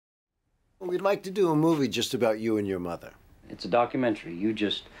We'd like to do a movie just about you and your mother. It's a documentary. You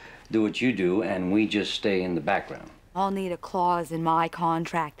just do what you do, and we just stay in the background. I'll need a clause in my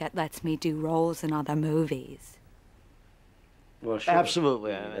contract that lets me do roles in other movies. Well, sure.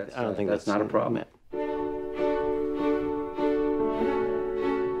 Absolutely. I don't think that's not a problem.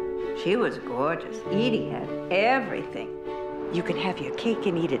 She was gorgeous. Edie had everything. You can have your cake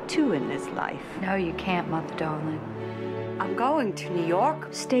and eat it too in this life. No, you can't, Mother darling. I'm going to New York.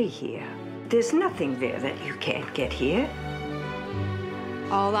 Stay here. There's nothing there that you can't get here.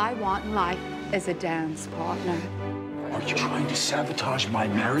 All I want in life is a dance partner. Are you trying to sabotage my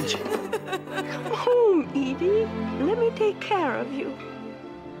marriage? Come home, Edie. Let me take care of you.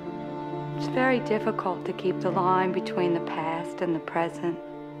 It's very difficult to keep the line between the past and the present.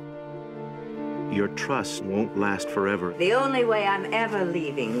 Your trust won't last forever. The only way I'm ever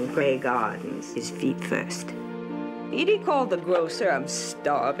leaving Grey Gardens is feet first. Edie called the grocer. I'm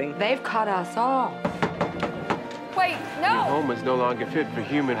starving. They've cut us off. Wait, no! Your home is no longer fit for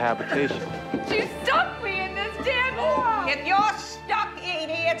human habitation. You stuck me in this damn hole! If you're stuck,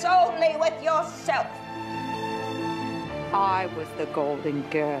 Edie, it's only with yourself. I was the golden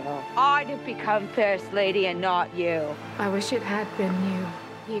girl. I'd have become First Lady and not you. I wish it had been you,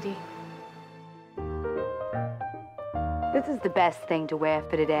 Edie. This is the best thing to wear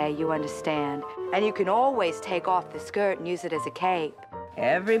for today, you understand. And you can always take off the skirt and use it as a cape.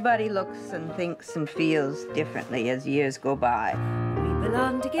 Everybody looks and thinks and feels differently as years go by. We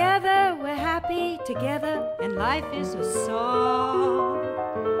belong together, we're happy together, and life is a song.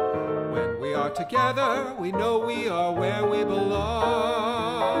 When we are together, we know we are where we belong.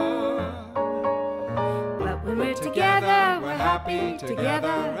 But when we're together, we're happy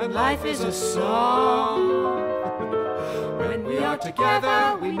together, and life is a song. When we are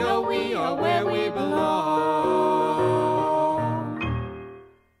together, we know we are where we belong.